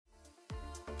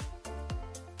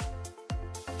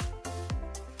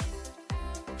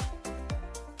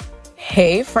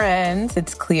Hey friends,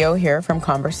 it's Cleo here from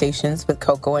Conversations with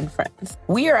Coco and Friends.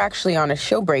 We are actually on a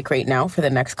show break right now for the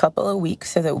next couple of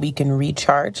weeks so that we can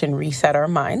recharge and reset our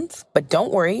minds. But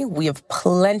don't worry, we have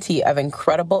plenty of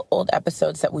incredible old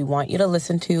episodes that we want you to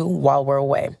listen to while we're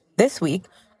away. This week,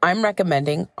 I'm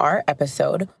recommending our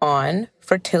episode on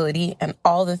fertility and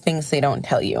all the things they don't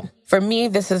tell you. For me,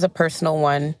 this is a personal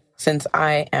one. Since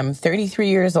I am 33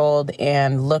 years old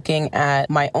and looking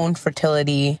at my own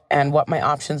fertility and what my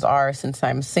options are since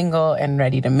I'm single and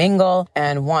ready to mingle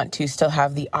and want to still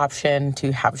have the option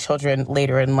to have children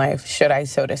later in life, should I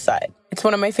so decide. It's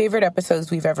one of my favorite episodes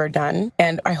we've ever done,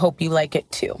 and I hope you like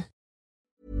it too.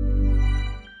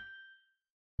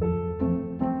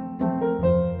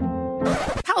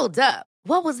 Hold up.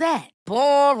 What was that?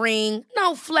 Boring.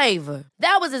 No flavor.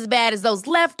 That was as bad as those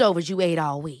leftovers you ate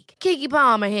all week. Keke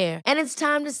Palmer here. And it's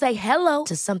time to say hello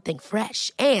to something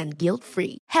fresh and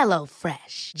guilt-free.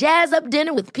 HelloFresh. Jazz up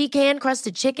dinner with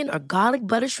pecan-crusted chicken or garlic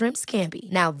butter shrimp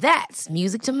scampi. Now that's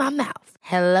music to my mouth.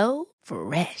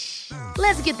 HelloFresh.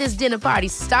 Let's get this dinner party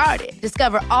started.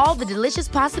 Discover all the delicious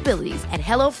possibilities at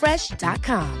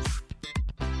HelloFresh.com.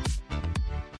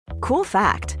 Cool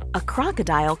fact, a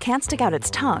crocodile can't stick out its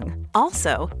tongue.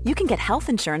 Also, you can get health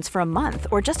insurance for a month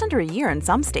or just under a year in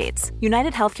some states.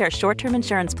 United Healthcare short-term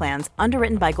insurance plans,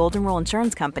 underwritten by Golden Rule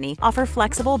Insurance Company, offer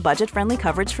flexible, budget-friendly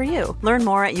coverage for you. Learn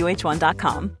more at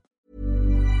uh1.com.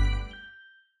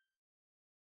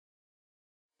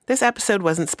 This episode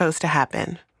wasn't supposed to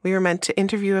happen. We were meant to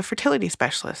interview a fertility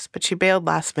specialist, but she bailed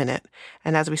last minute.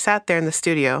 And as we sat there in the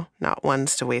studio, not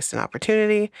ones to waste an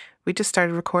opportunity, we just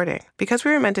started recording. Because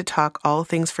we were meant to talk all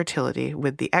things fertility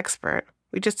with the expert,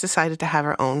 we just decided to have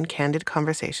our own candid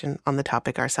conversation on the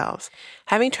topic ourselves.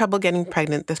 Having trouble getting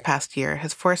pregnant this past year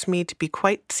has forced me to be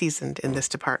quite seasoned in this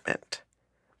department.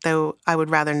 Though I would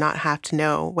rather not have to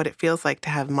know what it feels like to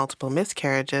have multiple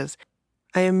miscarriages,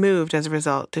 I am moved as a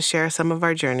result to share some of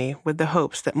our journey with the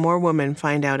hopes that more women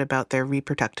find out about their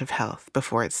reproductive health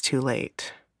before it's too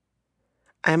late.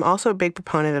 I am also a big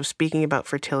proponent of speaking about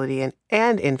fertility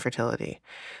and infertility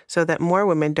so that more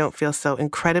women don't feel so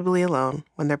incredibly alone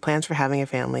when their plans for having a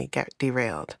family get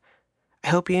derailed. I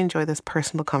hope you enjoy this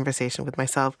personal conversation with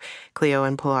myself, Cleo,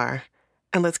 and Pilar,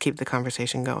 and let's keep the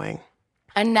conversation going.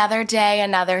 Another day,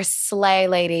 another slay,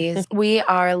 ladies. We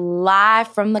are live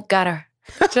from the gutter.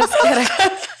 Just kidding.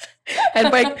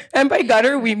 and by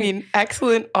gutter, we mean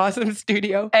excellent, awesome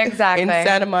studio. Exactly. In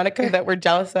Santa Monica that we're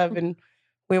jealous of, and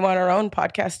we want our own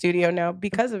podcast studio now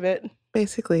because of it.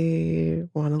 Basically,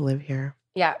 want to live here.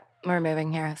 Yeah, we're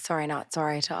moving here. Sorry, not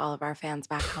sorry to all of our fans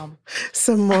back home.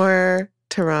 Some more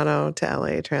Toronto to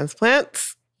LA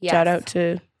transplants. Yes. Shout out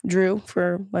to Drew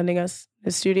for lending us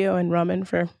his studio and Raman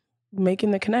for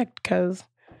making the connect because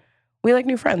we like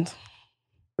new friends.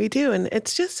 We do, and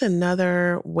it's just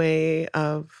another way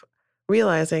of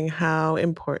realizing how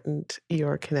important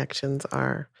your connections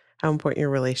are, how important your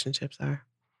relationships are.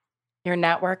 Your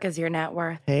network is your net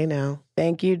worth. Hey, now.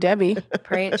 Thank you, Debbie.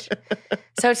 Preach.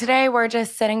 So today we're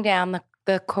just sitting down,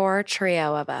 the core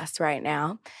trio of us right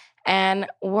now, and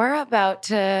we're about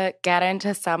to get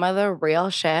into some of the real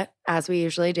shit, as we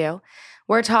usually do.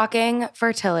 We're talking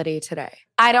fertility today.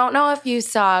 I don't know if you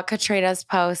saw Katrina's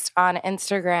post on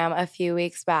Instagram a few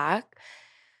weeks back.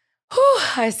 Whew,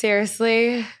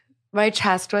 my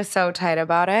chest was so tight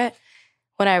about it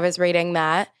when I was reading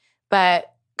that.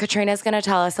 But Katrina's going to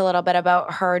tell us a little bit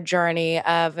about her journey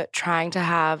of trying to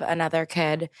have another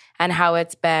kid and how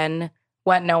it's been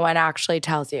what no one actually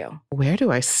tells you. Where do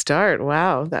I start?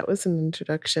 Wow, that was an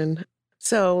introduction.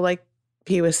 So like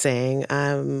he was saying,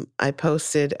 I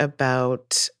posted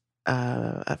about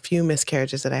a few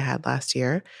miscarriages that I had last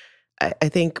year. I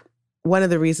think one of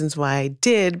the reasons why I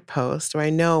did post, or I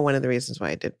know one of the reasons why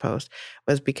I did post,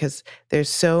 was because there's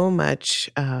so much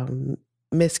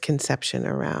misconception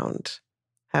around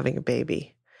having a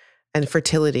baby and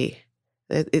fertility.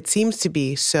 It seems to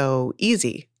be so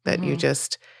easy that you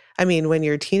just, when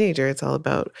you're a teenager, it's all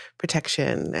about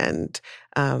protection and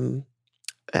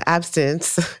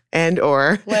abstinence and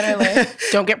or literally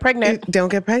don't get pregnant.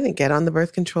 Get on the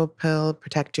birth control pill,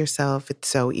 protect yourself. It's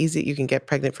so easy. You can get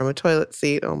pregnant from a toilet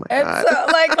seat. Oh my God.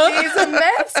 These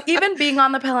myths. Even being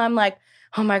on the pill, I'm like,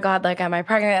 oh my God, am I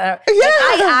pregnant? Yeah.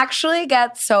 I actually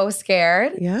get so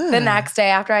scared. Yeah. The next day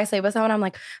after I sleep with someone, I'm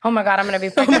like, oh my God, I'm going to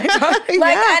be pregnant.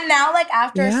 And now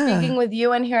after speaking with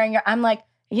you and hearing I'm like,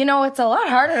 it's a lot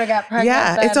harder to get pregnant.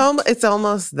 Yeah, it's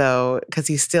almost though, because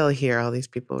you still hear all these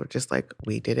people are just like,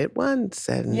 we did it once.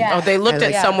 And they looked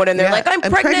at someone and they're like, I'm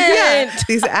pregnant. Yeah.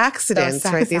 These accidents,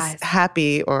 right? These eyes.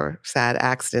 happy or sad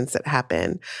accidents that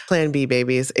happen, Plan B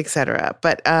babies, etc.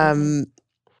 But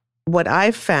what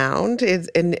I found is,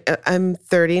 and I'm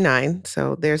 39,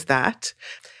 so there's that.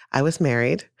 I was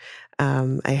married.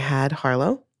 I had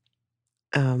Harlow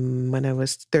when I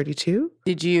was 32.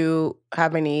 Did you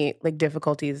have any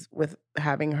difficulties with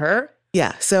having her?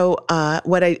 Yeah. So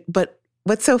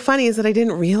what's so funny is that I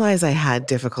didn't realize I had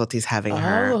difficulties having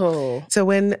her. Oh. So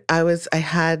when I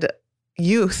had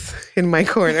youth in my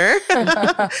corner,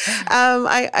 I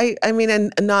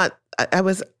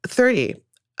was 30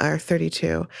 or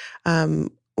 32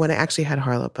 when I actually had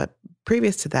Harlow. But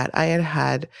previous to that, I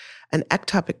had an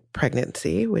ectopic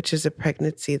pregnancy, which is a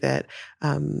pregnancy that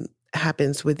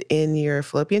happens within your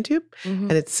fallopian tube,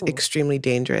 and it's extremely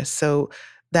dangerous. So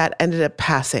that ended up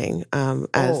passing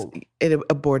as it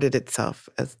aborted itself,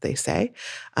 as they say.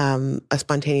 A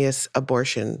spontaneous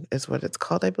abortion is what it's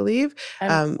called, I believe.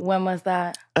 And when was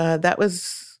that? That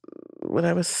was when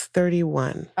I was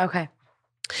 31. Okay.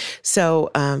 So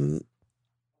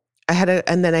I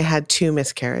had 2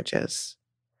 miscarriages.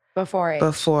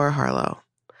 Before Harlow.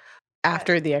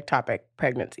 After the ectopic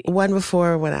pregnancy. One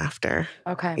before, one after.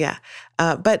 Okay. Yeah.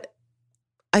 But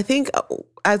I think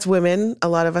as women, a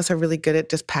lot of us are really good at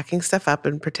just packing stuff up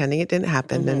and pretending it didn't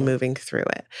happen and moving through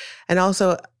it. And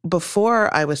also,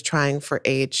 before I was trying for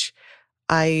H,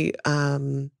 I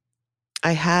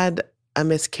had a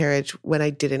miscarriage when I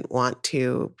didn't want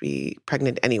to be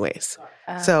pregnant anyways.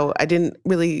 So I didn't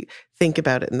really think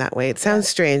about it in that way. It sounds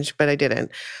strange, but I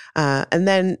didn't. And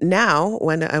then now,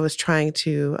 when I was trying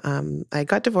to, I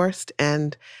got divorced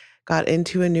and got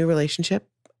into a new relationship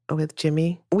with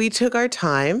Jimmy. We took our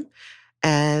time,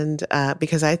 and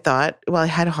because I thought, well, I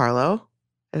had Harlow.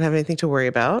 I didn't have anything to worry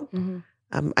about.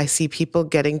 I see people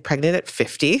getting pregnant at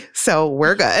 50, so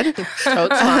we're good.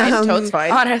 Totes fine. Totes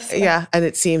fine. Honestly. Yeah, and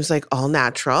it seems like all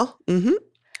natural.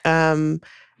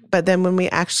 But then when we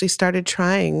actually started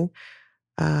trying,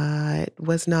 it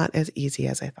was not as easy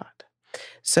as I thought.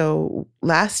 So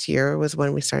last year was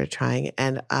when we started trying,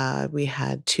 and we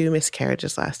had 2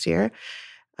 miscarriages last year.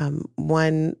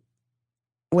 One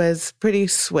was pretty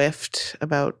swift,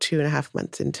 about 2.5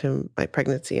 months into my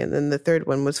pregnancy. And then the third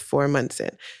one was 4 months in.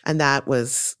 And that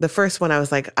was the first one I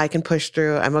was like, I can push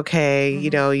through. I'm okay. You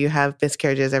know, you have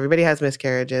miscarriages. Everybody has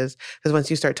miscarriages. Because once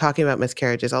you start talking about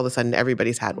miscarriages, all of a sudden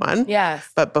everybody's had one. Yes.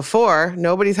 But before,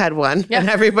 nobody's had one. And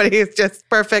everybody is just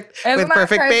perfect with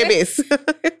perfect babies.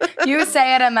 You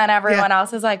say it and then everyone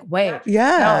else is like, wait.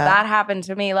 Yeah. No, that happened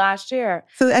to me last year.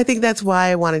 So I think that's why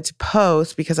I wanted to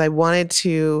post, because I wanted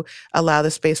to allow the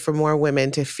space for more women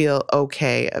to feel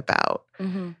okay about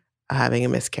having a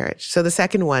miscarriage. So the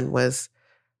second one was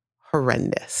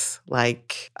horrendous.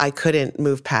 Like, I couldn't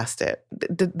move past it.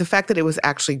 The fact that it was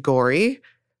actually gory,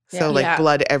 so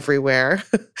blood everywhere.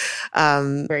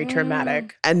 Very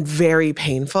traumatic. And very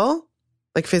painful,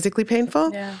 like physically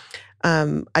painful. Yeah.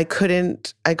 I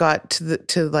got to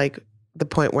the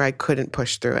point where I couldn't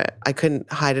push through it. I couldn't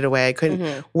hide it away. I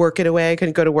couldn't work it away. I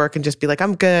couldn't go to work and just be like,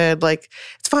 I'm good. Like,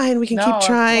 it's fine. We can keep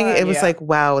trying. It was like,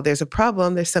 wow, there's a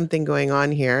problem. There's something going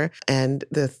on here. And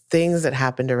the things that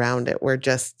happened around it were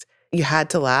just, you had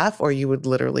to laugh or you would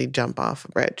literally jump off a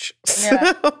bridge.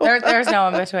 Yeah. There's no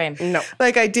in between. No.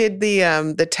 Like, I did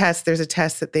the test. There's a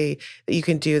test that you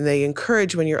can do, and they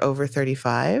encourage when you're over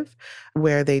 35,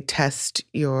 where they test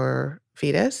your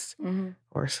fetus.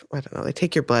 Or I don't know, they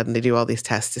take your blood and they do all these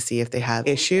tests to see if they have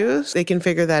issues. They can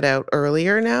figure that out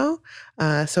earlier now.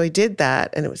 So I did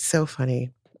that, and it was so funny.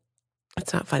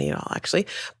 It's not funny at all, actually.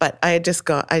 But I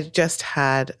just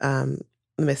had a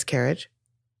miscarriage.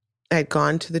 I had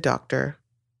gone to the doctor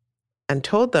and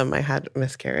told them I had a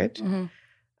miscarriage. And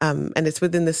it's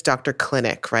within this doctor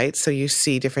clinic, right? So you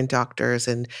see different doctors,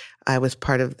 and I was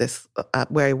part of this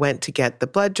where I went to get the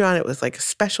blood drawn. It was like a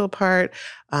special part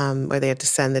where they had to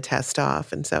send the test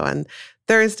off. And so on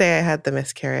Thursday, I had the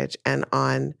miscarriage. And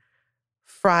on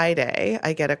Friday,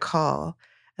 I get a call,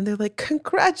 and they're like,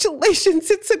 congratulations,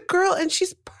 it's a girl, and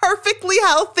she's perfectly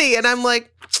healthy. And I'm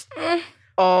like,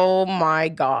 oh my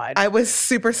God. I was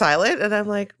super silent, and I'm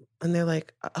like, and they're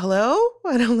like, hello?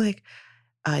 And I'm like,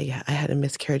 yeah, I had a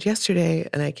miscarriage yesterday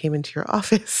and I came into your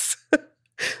office.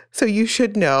 So you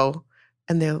should know.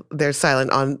 And they're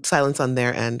silence on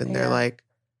their end. And they're like,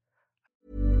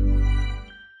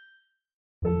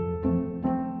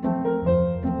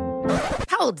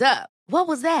 Hold up. What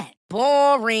was that?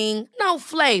 Boring. No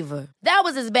flavor. That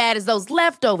was as bad as those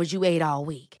leftovers you ate all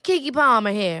week. Keke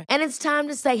Palmer here. And it's time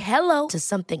to say hello to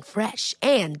something fresh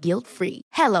and guilt-free.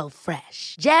 Hello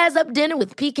Fresh. Jazz up dinner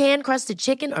with pecan-crusted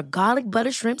chicken or garlic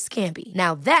butter shrimp scampi.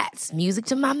 Now that's music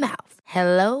to my mouth.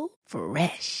 Hello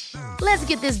Fresh. Let's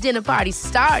get this dinner party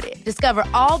started. Discover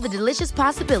all the delicious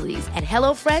possibilities at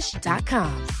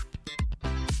HelloFresh.com.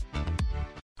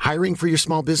 Hiring for your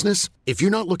small business? If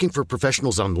you're not looking for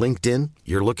professionals on LinkedIn,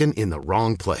 you're looking in the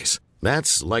wrong place.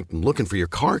 That's like looking for your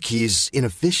car keys in a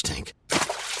fish tank.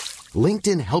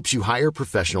 LinkedIn helps you hire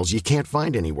professionals you can't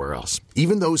find anywhere else,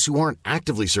 even those who aren't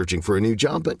actively searching for a new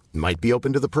job but might be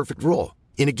open to the perfect role.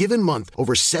 In a given month,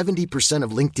 over 70%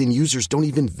 of LinkedIn users don't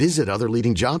even visit other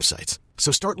leading job sites.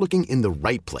 So start looking in the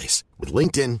right place. With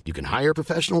LinkedIn, you can hire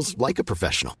professionals like a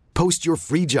professional. Post your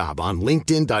free job on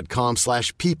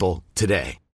linkedin.com/people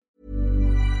today.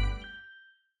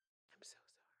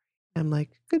 I'm like,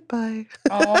 goodbye.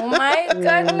 Oh my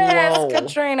goodness, Whoa.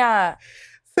 Katrina.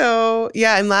 So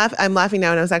yeah, I'm laughing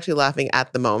now, and I was actually laughing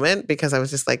at the moment because I was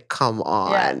just like, come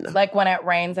on. Yeah, like when it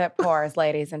rains, it pours,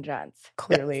 ladies and gents.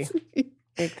 Clearly.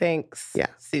 Big thanks, Yeah.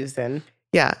 Susan.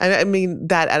 Yeah, I mean,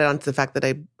 that added on to the fact that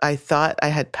I thought I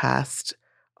had passed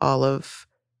all of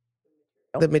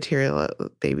the material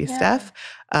baby stuff,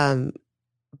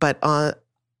 but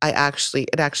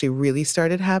it actually really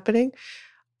started happening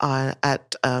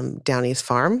at Downey's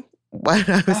farm when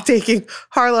I was taking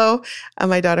Harlow,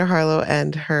 my daughter Harlow,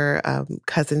 and her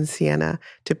cousin Sienna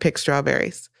to pick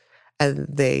strawberries, and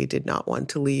they did not want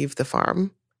to leave the farm.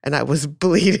 And I was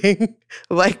bleeding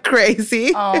like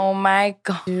crazy. Oh my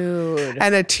God. Dude.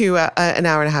 And an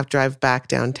hour and a half drive back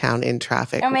downtown in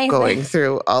traffic, Amazing. going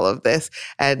through all of this.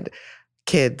 And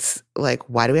kids like,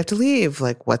 why do we have to leave?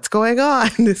 Like, what's going on?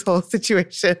 This whole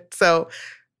situation. So,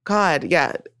 God,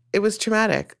 yeah, it was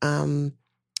traumatic. This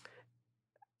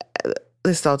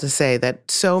is all to say that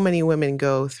so many women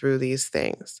go through these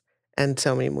things and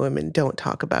so many women don't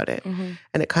talk about it. Mm-hmm.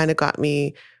 And it kind of got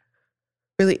me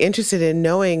really interested in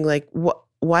knowing, like,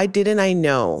 why didn't I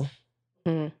know?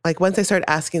 Mm. Like, once I started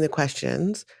asking the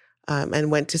questions and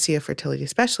went to see a fertility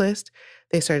specialist,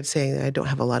 they started saying that I don't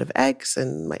have a lot of eggs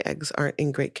and my eggs aren't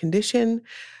in great condition.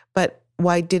 But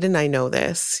why didn't I know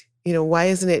this? You know, why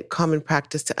isn't it common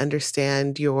practice to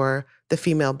understand the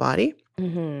female body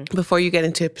before you get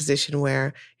into a position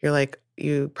where you're like,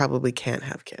 you probably can't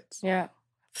have kids? Yeah,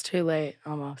 it's too late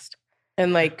almost.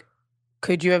 And like,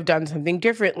 could you have done something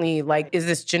differently? Like, is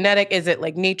this genetic? Is it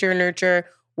like nature, nurture?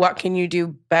 What can you do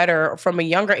better from a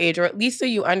younger age, or at least so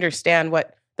you understand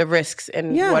what the risks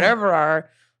and whatever are?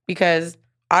 Because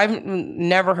I've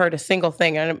never heard a single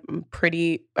thing. And I'm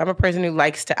a person who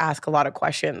likes to ask a lot of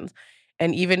questions.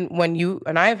 And even when you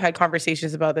and I have had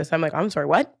conversations about this, I'm like, I'm sorry,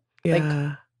 what? Yeah.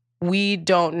 Like, we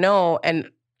don't know. And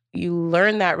you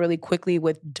learn that really quickly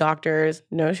with doctors.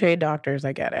 No shade, doctors,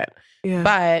 I get it. Yeah.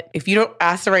 But if you don't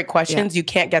ask the right questions, you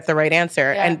can't get the right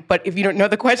answer. Yeah. But if you don't know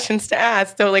the questions to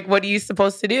ask, so like, what are you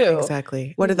supposed to do?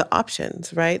 Exactly. What are the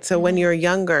options, right? So when you're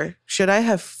younger, should I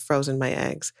have frozen my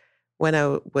eggs when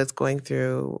I was going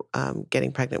through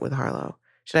getting pregnant with Harlow?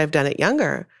 Should I have done it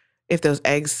younger? If those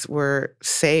eggs were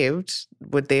saved,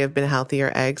 would they have been healthier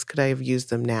eggs? Could I have used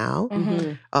them now?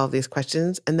 Mm-hmm. All of these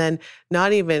questions. And then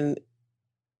not even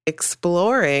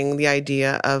exploring the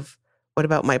idea of, what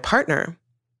about my partner?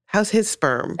 How's his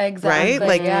sperm? Exactly. Right?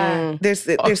 Like, yeah. there's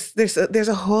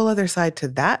a whole other side to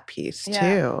that piece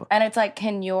too. And it's like,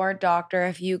 can your doctor,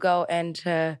 if you go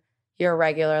into your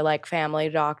regular like family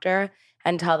doctor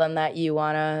and tell them that you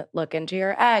want to look into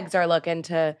your eggs or look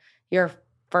into your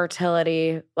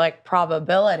fertility like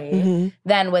probability,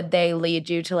 then would they lead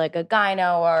you to like a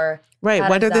gyno or right?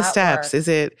 What are the steps? Work? Is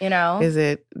it Is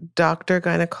it doctor,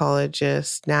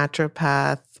 gynecologist,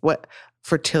 naturopath? What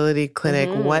fertility clinic?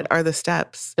 What are the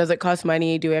steps? Does it cost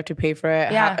money? Do we have to pay for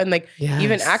it? Yeah. And like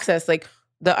even Yes. access, like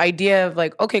the idea of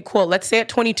like, okay, cool. Let's say at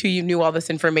 22 you knew all this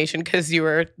information because you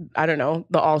were, I don't know,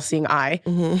 the all-seeing eye.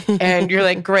 And you're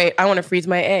like, great, I want to freeze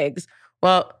my eggs.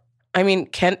 Well, I mean,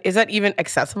 is that even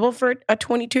accessible for a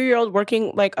 22-year-old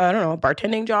working like, I don't know, a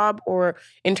bartending job, or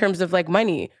in terms of like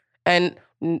money? And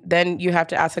then you have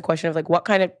to ask the question of like, what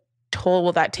kind of toll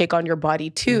will that take on your body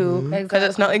too? Because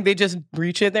it's not like they just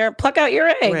reach in there, pluck out your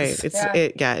eggs.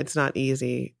 Right. It's not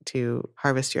easy to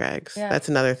harvest your eggs. Yeah. That's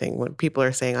another thing. When people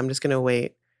are saying, I'm just going to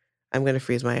wait, I'm going to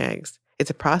freeze my eggs. It's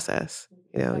a process.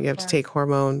 You know, you have to take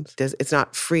hormones. It's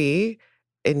not free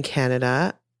in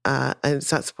Canada. And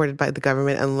it's not supported by the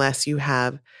government unless you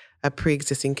have a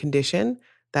pre-existing condition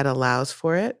that allows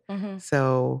for it.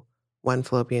 So one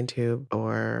fallopian tube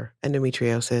or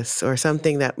endometriosis or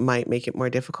something that might make it more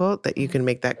difficult, that you can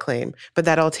make that claim. But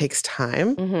that all takes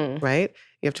time, right?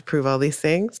 You have to prove all these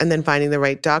things. And then finding the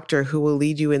right doctor who will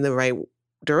lead you in the right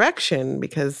direction,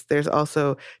 because there's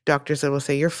also doctors that will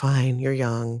say, you're fine, you're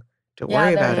young, don't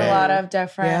worry about it. There's a lot of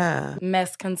different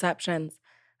misconceptions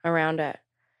around it.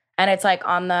 And it's like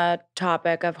on the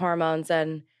topic of hormones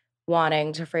and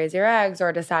wanting to freeze your eggs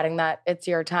or deciding that it's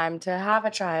your time to have a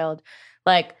child,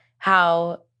 like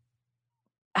how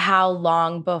how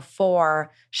long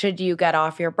before should you get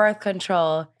off your birth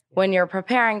control when you're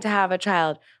preparing to have a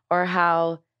child, or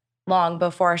how long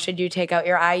before should you take out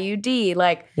your IUD?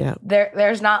 Like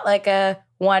there's not like a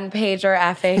 1-pager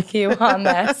FAQ on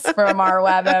this from our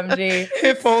WebMD.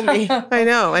 If only. I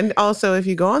know. And also, if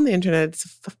you go on the internet,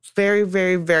 it's a very,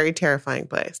 very, very terrifying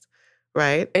place,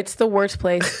 right? It's the worst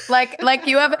place. like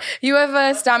you have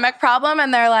a stomach problem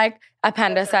and they're like,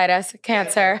 appendicitis,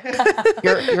 cancer.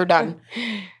 You're done.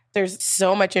 There's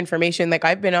so much information. Like,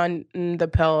 I've been on the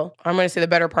pill, I'm going to say the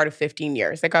better part of 15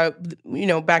 years. Like,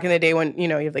 back in the day when, you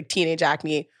have like teenage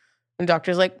acne and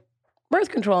doctors like, birth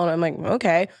control. And I'm like,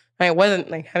 okay. And I wasn't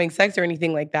like having sex or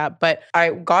anything like that, but I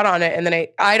got on it. And then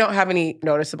I don't have any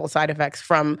noticeable side effects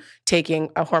from taking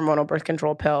a hormonal birth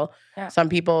control pill. Yeah. Some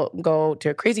people go to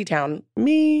a crazy town.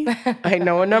 Me, I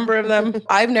know a number of them.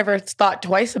 I've never thought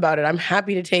twice about it. I'm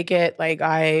happy to take it. Like,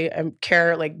 I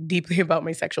care like deeply about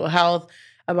my sexual health,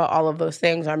 about all of those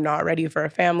things. I'm not ready for a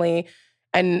family.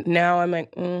 And now I'm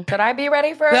like, Could I be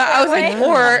ready for a family? I was like,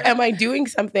 or am I doing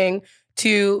something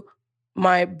to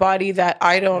my body that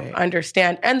I don't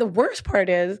understand? And the worst part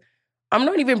is, I'm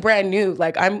not even brand new.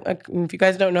 Like, if you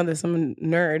guys don't know this, I'm a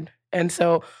nerd. And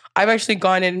so I've actually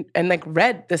gone in and like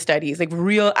read the studies, like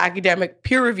real academic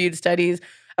peer-reviewed studies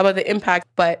about the impact.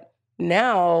 But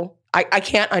now I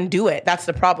can't undo it. That's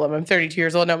the problem. I'm 32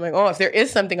 years old and I'm like, if there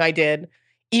is something I did,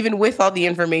 even with all the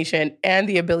information and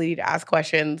the ability to ask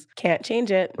questions, can't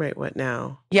change it. Right, what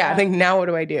now? Yeah, I think now what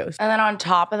do I do? And then on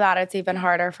top of that, it's even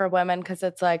harder for women because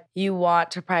it's like you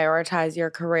want to prioritize your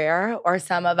career, or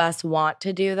some of us want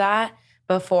to do that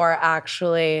before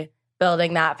actually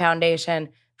building that foundation,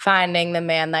 finding the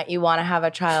man that you want to have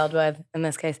a child with, in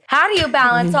this case. How do you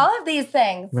balance all of these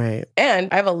things? Right. And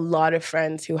I have a lot of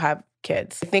friends who have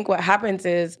kids. I think what happens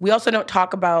is we also don't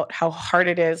talk about how hard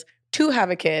it is to have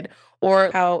a kid,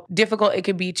 or how difficult it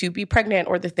could be to be pregnant,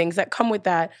 or the things that come with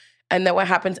that. And then what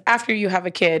happens after you have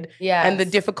a kid, and the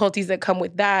difficulties that come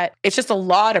with that. It's just a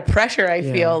lot of pressure, I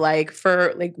feel like,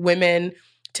 for like women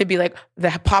to be like,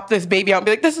 pop this baby out and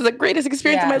be like, this is the greatest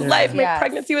experience of my life. My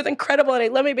pregnancy was incredible and I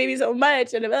love my baby so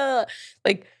much. And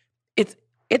like,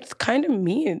 it's kind of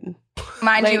mean.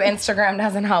 Mind you, Instagram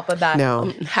doesn't help with that.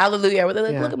 No. Hallelujah. Where they're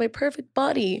like, look at my perfect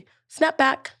body. Snap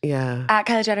back. Yeah. At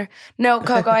Kylie Jenner. No,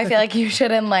 Coco, I feel like you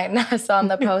should enlighten us on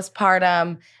the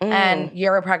postpartum and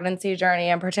your pregnancy journey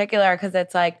in particular, because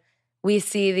it's like we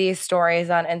see these stories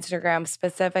on Instagram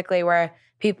specifically where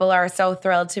people are so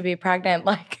thrilled to be pregnant.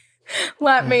 Like,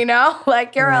 let me know.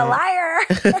 Like, you're a liar.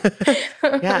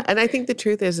 Yeah. And I think the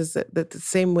truth is that the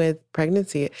same with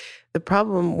pregnancy. The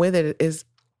problem with it is,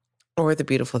 or the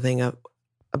beautiful thing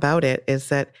about it is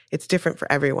that it's different for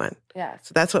everyone. Yeah.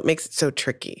 So that's what makes it so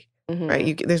tricky.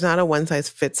 Right? There's not a one size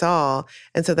fits all.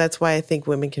 And so that's why I think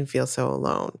women can feel so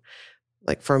alone.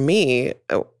 Like for me,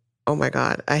 oh my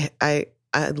God, I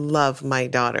love my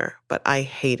daughter, but I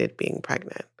hated being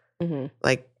pregnant.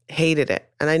 Like hated it.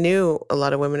 And I knew a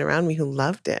lot of women around me who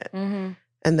loved it. And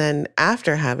then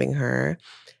after having her,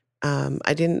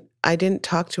 I didn't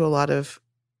talk to a lot of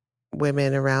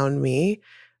women around me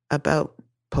about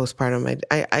postpartum.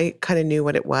 I kind of knew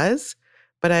what it was,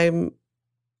 but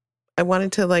I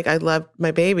wanted to, like, I loved my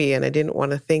baby and I didn't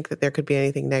want to think that there could be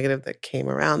anything negative that came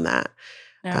around that.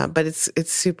 Yeah. But it's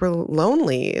super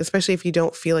lonely, especially if you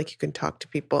don't feel like you can talk to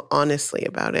people honestly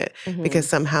about it, because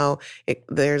somehow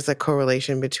there's a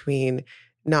correlation between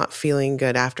not feeling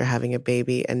good after having a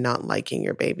baby and not liking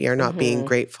your baby or not being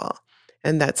grateful.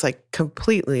 And that's like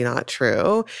completely not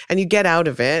true. And you get out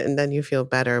of it and then you feel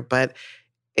better. But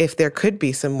if there could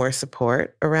be some more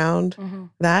support around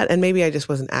that, and maybe I just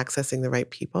wasn't accessing the right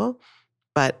people,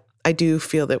 but I do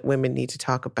feel that women need to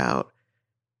talk about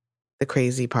the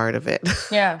crazy part of it.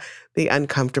 Yeah. The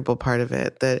uncomfortable part of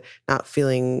it, the not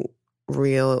feeling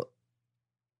real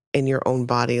in your own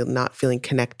body, not feeling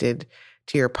connected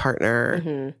to your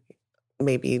partner,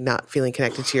 maybe not feeling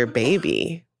connected to your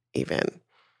baby even.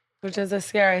 Which is a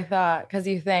scary thought, because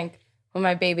you think when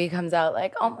my baby comes out,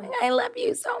 like, oh my God, I love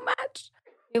you so much.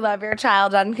 You love your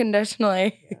child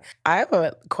unconditionally. I have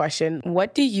a question.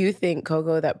 What do you think,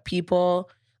 Coco, that people,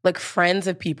 like friends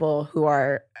of people who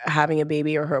are having a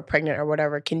baby or who are pregnant or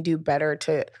whatever, can do better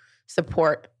to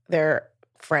support their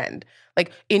friend?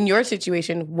 Like in your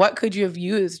situation, what could you have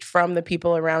used from the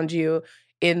people around you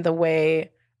in the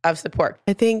way of support?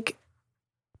 I think,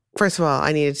 first of all,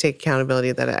 I need to take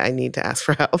accountability that I need to ask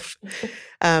for help.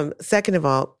 Second of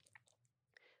all,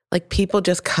 like people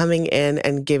just coming in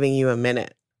and giving you a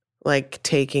minute, like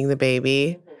taking the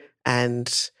baby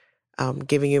and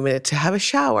giving you a minute to have a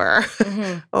shower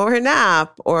or a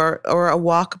nap or a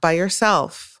walk by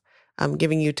yourself.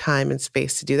 giving you time and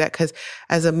space to do that. Because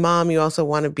as a mom, you also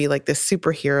want to be like this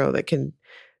superhero that can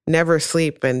never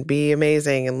sleep and be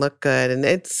amazing and look good. And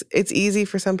it's easy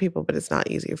for some people, but it's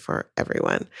not easy for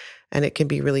everyone. And it can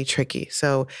be really tricky.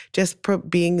 So just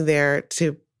being there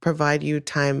to provide you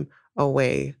time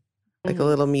away, like a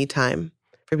little me time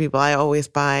for people. I always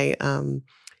buy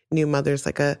new mothers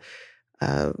like a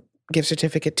gift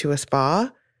certificate to a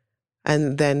spa,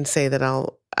 and then say that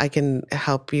I can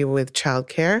help you with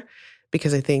childcare,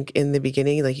 because I think in the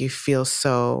beginning, like, you feel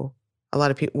a lot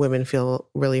of women feel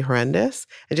really horrendous,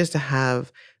 and just to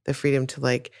have the freedom to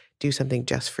like do something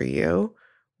just for you,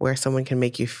 where someone can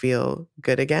make you feel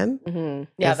good again. Mm-hmm.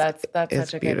 Yeah, that's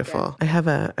such a beautiful. Good I have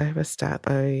a stat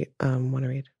I want to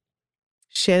read.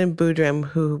 Shannon Boodram,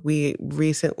 who we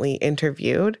recently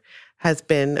interviewed, has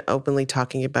been openly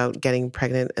talking about getting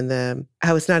pregnant and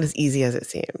how it's not as easy as it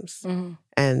seems. Mm-hmm.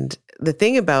 And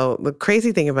the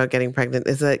crazy thing about getting pregnant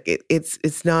is that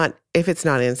it's not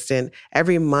instant,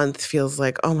 every month feels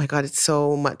like, oh my God, it's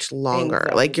so much longer.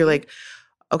 Anxiety. Like, you're like,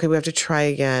 okay, we have to try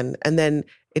again. And then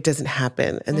it doesn't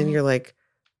happen. And then you're like,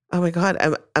 oh my God,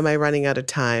 am I running out of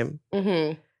time?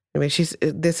 Mm-hmm. Anyway,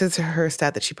 this is her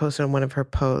stat that she posted on one of her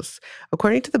posts.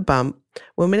 According to The Bump,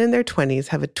 women in their 20s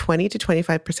have a 20 to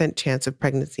 25% chance of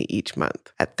pregnancy each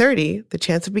month. At 30, the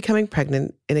chance of becoming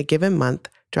pregnant in a given month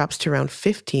drops to around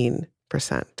 15%.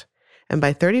 And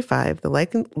by 35,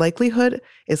 the likelihood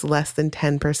is less than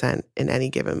 10% in any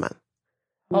given month.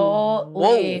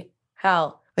 Holy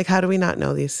hell. Like, how do we not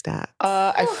know these stats?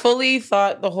 I fully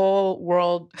thought the whole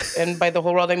world, and by the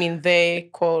whole world, I mean they,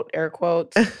 quote, air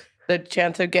quotes, the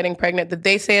chance of getting pregnant that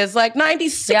they say is like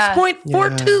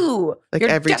 96.42. Like, You're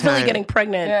every definitely time. Yeah. getting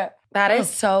pregnant. That is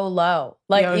so low.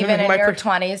 Like, Yeah, even in my your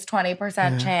 20s,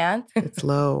 20% chance. It's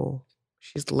low.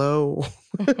 She's low.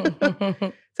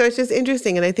 So it's just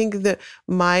interesting. And I think that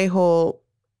my whole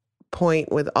point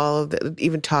with all of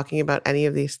even talking about any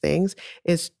of these things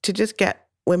is to just get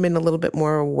women a little bit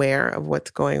more aware of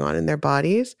what's going on in their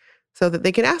bodies so that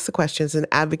they can ask the questions and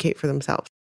advocate for themselves.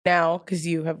 Now, because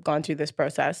you have gone through this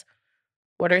process,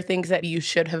 what are things that you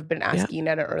should have been asking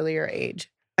at an earlier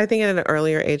age? I think at an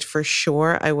earlier age, for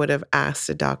sure, I would have asked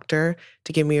a doctor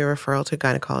to give me a referral to a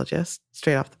gynecologist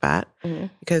straight off the bat,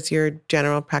 because your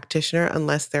general practitioner,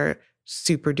 unless they're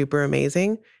super duper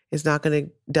amazing, is not going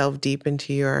to delve deep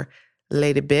into your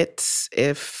lady bits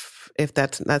if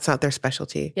that's not their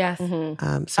specialty. Yes.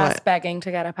 So Us begging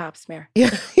to get a pap smear.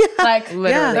 yeah, Like,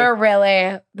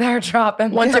 Literally. they're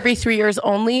dropping. Once every 3 years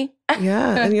only?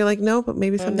 yeah, and you're like, no, but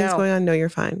maybe something's no. going on. No, you're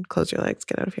fine. Close your legs.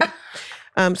 Get out of here.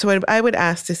 So I would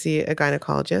ask to see a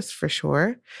gynecologist for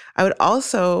sure.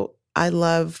 I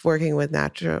love working with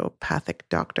naturopathic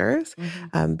doctors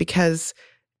because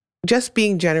just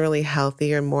being generally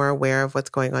healthy and more aware of what's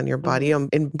going on in your body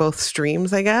in both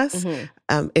streams, I guess,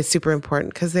 is super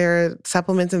important, because there are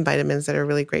supplements and vitamins that are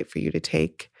really great for you to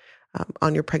take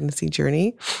on your pregnancy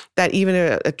journey that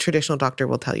even a traditional doctor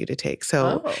will tell you to take.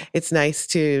 So it's nice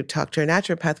to talk to a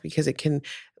naturopath, because it can,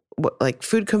 like,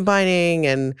 food combining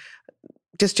and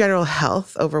just general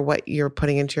health over what you're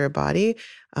putting into your body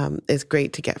is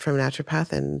great to get from a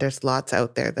naturopath. And there's lots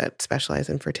out there that specialize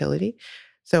in fertility.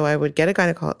 So I would get a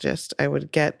gynecologist. I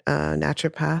would get a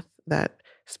naturopath that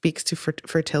speaks to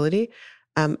fertility.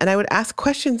 And I would ask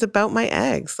questions about my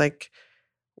eggs, like,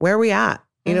 where are we at?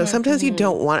 You know, sometimes you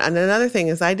don't want, and another thing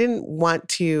is I didn't want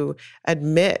to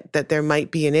admit that there might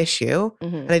be an issue,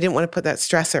 and I didn't want to put that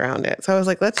stress around it. So I was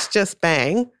like, let's just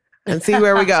bang and see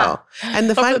where we go. And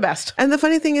Hope for the best. And the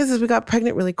funny thing is we got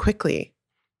pregnant really quickly.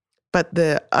 But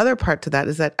the other part to that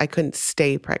is that I couldn't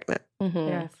stay pregnant.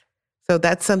 Yes. So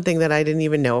that's something that I didn't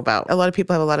even know about. A lot of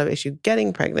people have a lot of issue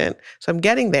getting pregnant. So I'm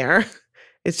getting there.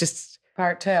 It's just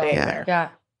Part 2. Yeah. Yeah.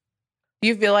 Do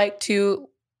you feel like, too,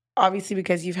 obviously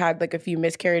because you've had like a few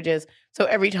miscarriages, so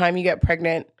every time you get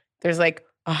pregnant, there's like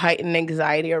a heightened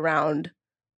anxiety around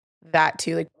that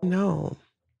too? Like, no,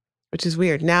 which is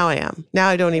weird. Now I am. Now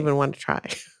I don't even want to try.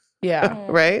 yeah.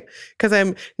 Right? Because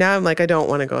I'm like, I don't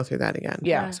want to go through that again.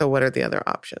 Yeah. So what are the other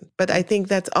options? But I think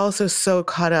that's also so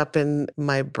caught up in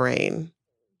my brain.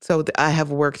 So I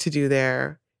have work to do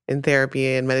there in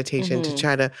therapy and meditation to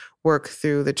try to work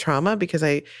through the trauma, because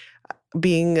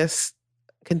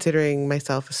considering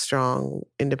myself a strong,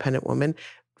 independent woman,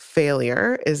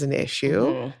 failure is an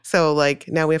issue. So like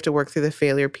now we have to work through the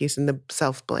failure piece and the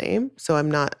self-blame. So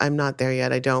I'm not there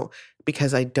yet.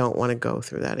 Because I don't want to go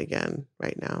through that again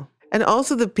right now. And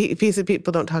also the piece that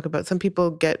people don't talk about, some people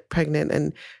get pregnant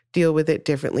and deal with it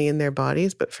differently in their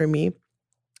bodies. But for me,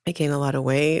 I gain a lot of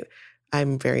weight.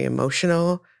 I'm very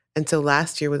emotional. And so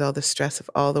last year, with all the stress of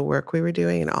all the work we were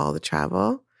doing and all the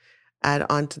travel, add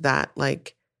on to that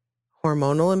like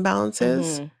hormonal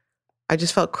imbalances, I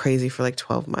just felt crazy for like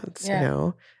 12 months, you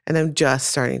know? And I'm just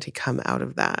starting to come out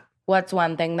of that. What's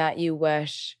one thing that you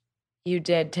wish you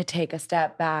did to take a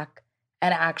step back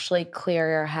and actually clear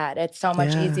your head? It's so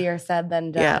much easier said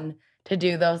than done to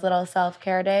do those little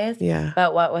self-care days. Yeah.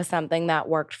 But what was something that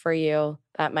worked for you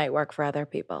that might work for other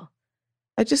people?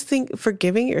 I just think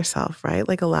forgiving yourself, right?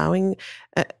 Like allowing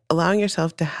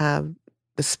yourself to have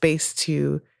the space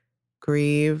to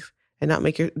grieve and not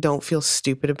don't feel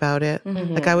stupid about it.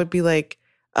 Like I would be like,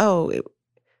 oh,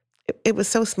 it was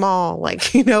so small.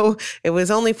 Like, you know, it was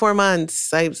only 4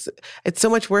 months. It's so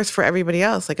much worse for everybody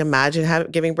else. Like imagine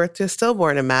giving birth to a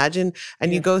stillborn. Imagine,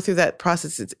 and you go through that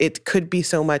process. It could be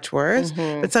so much worse.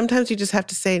 But sometimes you just have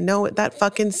to say, no, that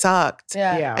fucking sucked.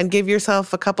 Yeah. And give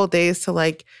yourself a couple days to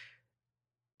like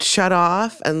shut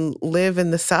off and live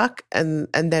in the suck and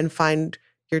then find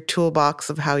your toolbox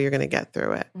of how you're going to get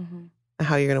through it and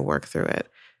how you're going to work through it.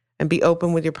 And be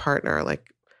open with your partner. Like,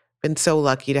 been so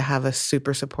lucky to have a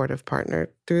super supportive partner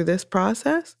through this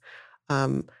process,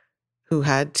 who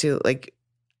had to like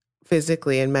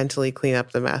physically and mentally clean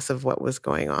up the mess of what was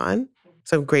going on.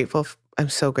 So I'm grateful. I'm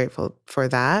so grateful for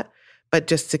that. But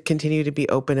just to continue to be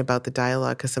open about the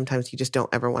dialogue, because sometimes you just don't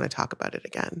ever want to talk about it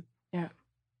again. Yeah,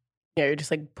 you're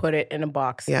just like put it in a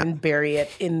box and bury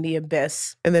it in the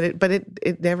abyss. And then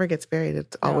it never gets buried.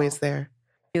 It's always there.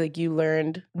 I feel like you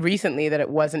learned recently that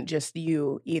it wasn't just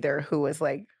you either who was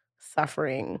like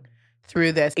suffering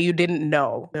through this. You didn't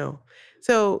know. No.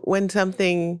 So when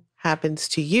something happens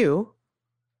to you,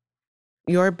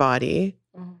 your body,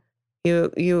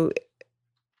 you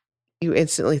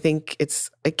instantly think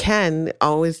it can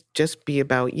always just be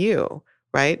about you,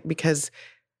 right? Because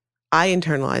I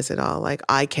internalize it all. Like,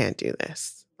 I can't do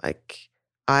this. Like,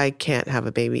 I can't have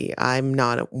a baby. I'm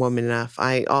not a woman enough.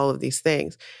 All of these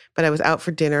things. But I was out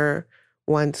for dinner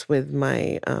once with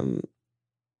my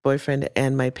boyfriend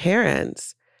and my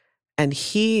parents, and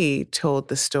he told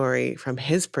the story from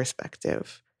his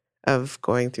perspective of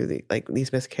going through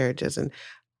these miscarriages and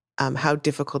how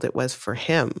difficult it was for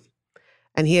him.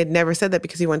 And he had never said that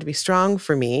because he wanted to be strong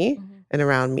for me and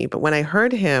around me. But when I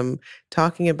heard him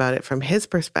talking about it from his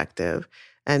perspective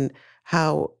and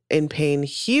how in pain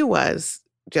he was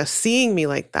just seeing me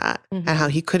like that and how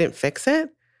he couldn't fix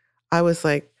it, I was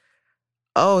like,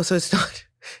 oh, so it's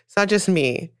not just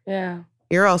me. Yeah.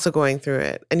 You're also going through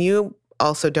it. And you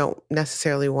also don't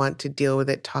necessarily want to deal with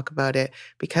it, talk about it,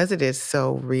 because it is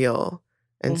so real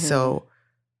and so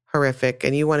horrific.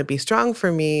 And you want to be strong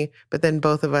for me, but then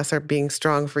both of us are being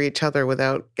strong for each other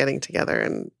without getting together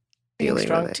and dealing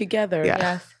strong with it. Together.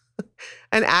 Yeah.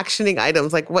 And actioning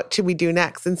items like, what should we do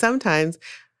next? And sometimes,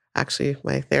 actually,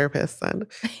 my therapist said,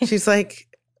 she's like,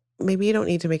 maybe you don't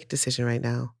need to make a decision right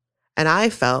now. And I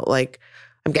felt like,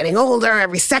 I'm getting older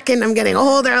every second. I'm getting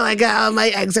older. Like,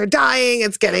 my eggs are dying.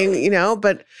 It's getting,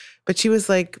 but she was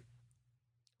like,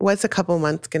 what's a couple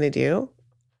months going to do?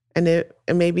 And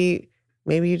maybe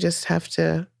you just have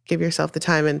to give yourself the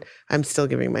time. And I'm still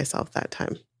giving myself that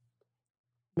time.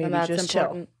 Maybe and that's just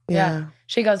important. chill. Yeah.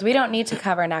 She goes, we don't need to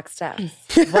cover next steps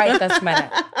right this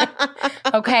minute.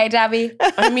 Okay, Debbie.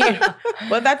 I mean,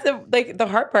 well, that's the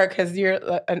hard part, because you're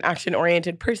an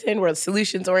action-oriented person. We're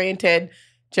solutions-oriented.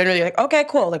 Generally, like, okay,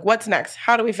 cool. Like, what's next?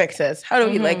 How do we fix this? How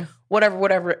do we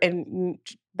whatever? And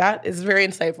that is very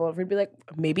insightful. We'd be like,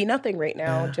 maybe nothing right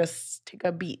now. Yeah. Just take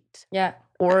a beat. Yeah.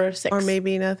 Or 6. Or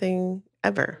maybe nothing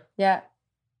ever. Yeah.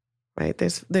 Right?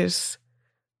 There's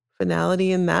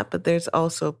finality in that, but there's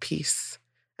also peace.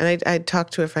 And I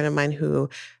talked to a friend of mine who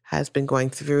has been going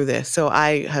through this. So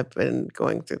I have been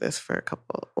going through this for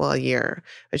a year,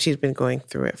 but she's been going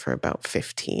through it for about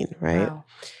 15, right? Wow.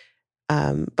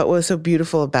 But what was so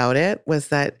beautiful about it was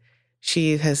that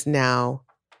she has now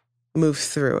moved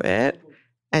through it.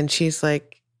 And she's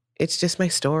like, it's just my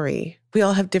story. We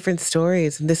all have different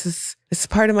stories. And this is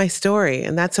part of my story.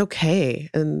 And that's okay.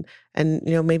 And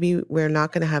maybe we're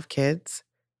not going to have kids.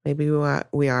 Maybe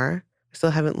we are. We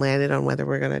still haven't landed on whether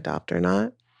we're going to adopt or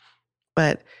not.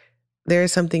 But there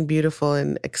is something beautiful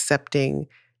in accepting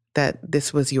that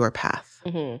this was your path.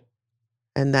 And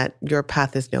that your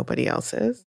path is nobody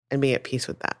else's. And being at peace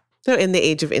with that. So in the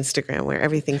age of Instagram, where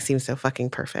everything seems so fucking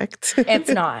perfect. It's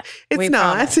not. It's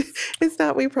not. It's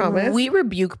not, we promise. We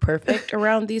rebuke perfect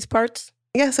around these parts.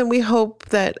 Yes, and we hope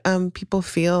that people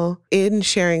feel in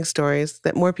sharing stories,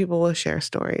 that more people will share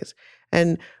stories.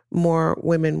 And more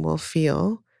women will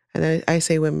feel, and I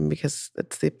say women because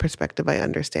that's the perspective I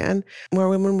understand, more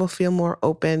women will feel more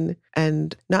open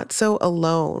and not so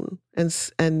alone and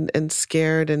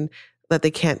scared and that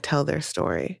they can't tell their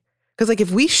story. Because like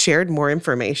if we shared more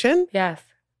information, yes,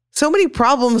 so many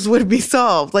problems would be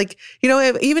solved. Like, you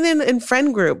know, even in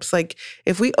friend groups, like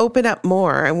if we open up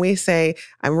more and we say,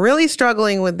 I'm really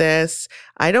struggling with this,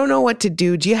 I don't know what to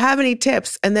do. Do you have any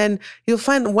tips? And then you'll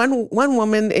find one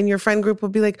woman in your friend group will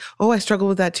be like, oh, I struggle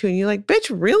with that too. And you're like,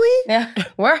 bitch, really? Yeah.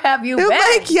 Where have you They're been?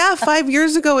 like, yeah, 5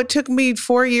 years ago, it took me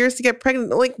 4 years to get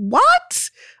pregnant. Like, what?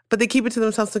 But they keep it to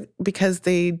themselves because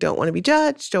they don't want to be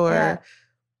judged or... Yeah.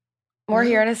 We're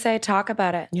here to say, talk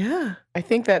about it. Yeah. I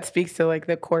think that speaks to like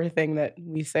the core thing that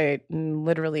we say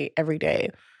literally every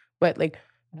day. But like,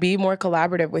 be more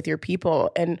collaborative with your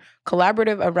people and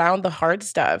collaborative around the hard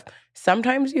stuff.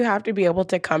 Sometimes you have to be able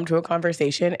to come to a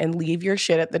conversation and leave your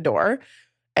shit at the door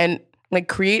and like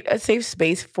create a safe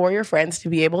space for your friends to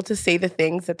be able to say the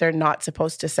things that they're not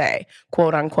supposed to say,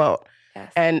 quote unquote.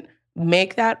 Yes. And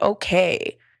make that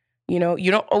okay. You know,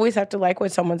 you don't always have to like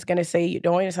what someone's going to say. You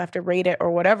don't always have to rate it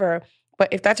or whatever.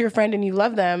 But if that's your friend and you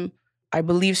love them, I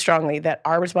believe strongly that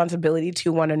our responsibility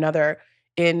to one another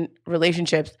in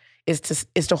relationships is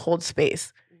to hold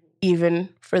space, even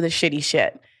for the shitty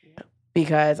shit.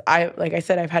 Because like I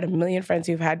said, I've had a million friends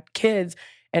who've had kids,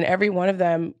 and every one of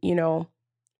them, you know,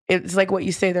 it's like what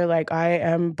you say. They're like, I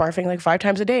am barfing like 5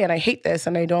 times a day, and I hate this,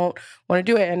 and I don't want to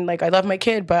do it, and like I love my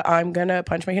kid, but I'm gonna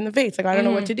punch my kid in the face. Like I don't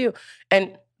know what to do,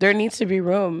 and there needs to be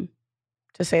room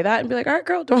to say that and be like, all right,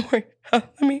 girl, don't worry.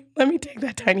 Let me take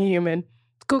that tiny human.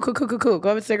 Cool. Go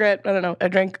have a cigarette. I don't know, a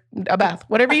drink, a bath,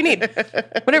 whatever you need.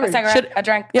 Whatever. A cigarette, a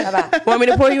drink, a bath. Want me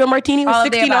to pour you a martini with All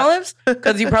of the 16 above. olives?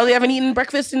 Because you probably haven't eaten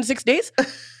breakfast in 6 days?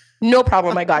 No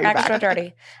problem. I got your Extra back.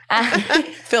 dirty.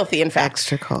 Filthy, in fact.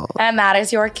 Extra cold. And that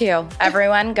is your cue.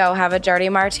 Everyone, go have a dirty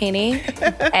martini.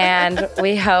 And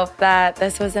we hope that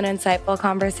this was an insightful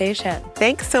conversation.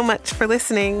 Thanks so much for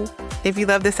listening. If you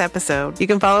love this episode, you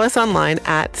can follow us online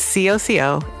at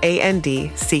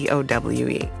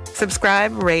COCOANDCOWE.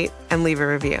 Subscribe, rate, and leave a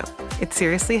review. It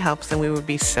seriously helps, and we would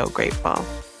be so grateful.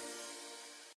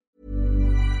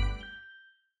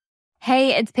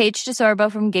 Hey, it's Paige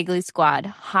DeSorbo from Giggly Squad.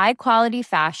 High quality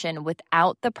fashion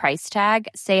without the price tag.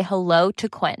 Say hello to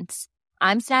Quince.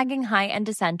 I'm snagging high-end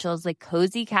essentials like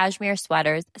cozy cashmere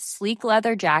sweaters, sleek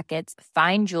leather jackets,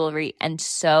 fine jewelry, and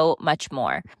so much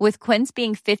more. With Quince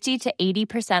being 50 to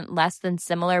 80% less than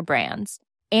similar brands.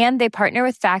 And they partner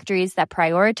with factories that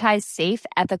prioritize safe,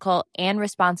 ethical, and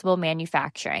responsible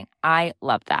manufacturing. I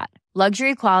love that.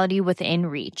 Luxury quality within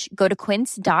reach. Go to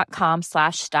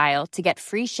quince.com/style to get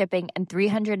free shipping and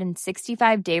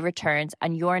 365-day returns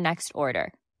on your next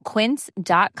order.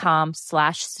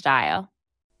 Quince.com/style.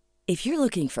 If you're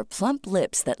looking for plump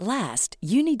lips that last,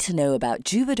 you need to know about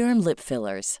Juvederm lip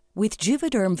fillers. With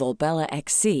Juvederm Volbella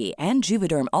XC and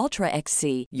Juvederm Ultra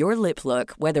XC, your lip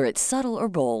look, whether it's subtle or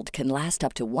bold, can last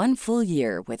up to 1 full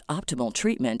year with optimal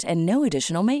treatment and no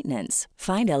additional maintenance.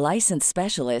 Find a licensed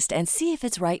specialist and see if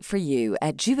it's right for you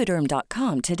at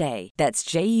Juvederm.com today. That's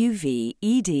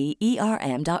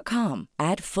JUVEDERM.com.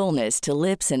 Add fullness to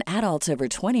lips in adults over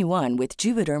 21 with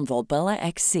Juvederm Volbella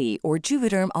XC or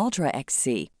Juvederm Ultra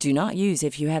XC. Do not use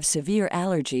if you have severe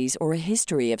allergies or a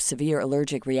history of severe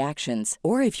allergic reactions,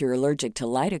 or if you're allergic to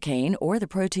lidocaine or the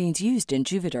proteins used in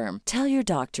Juvederm. Tell your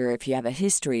doctor if you have a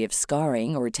history of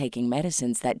scarring or taking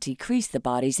medicines that decrease the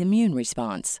body's immune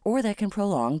response or that can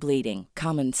prolong bleeding.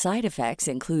 Common side effects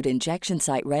include injection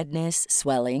site redness,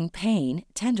 swelling, pain,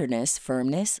 tenderness,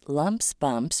 firmness, lumps,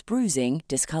 bumps, bruising,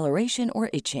 discoloration,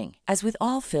 or itching. As with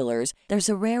all fillers, there's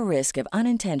a rare risk of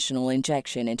unintentional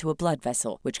injection into a blood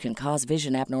vessel, which can cause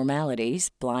vision abnormalities,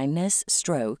 blindness,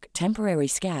 stroke, temporary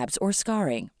scabs, or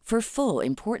scarring. For full,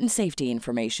 important safety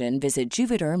information, visit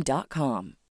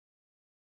Juvederm.com.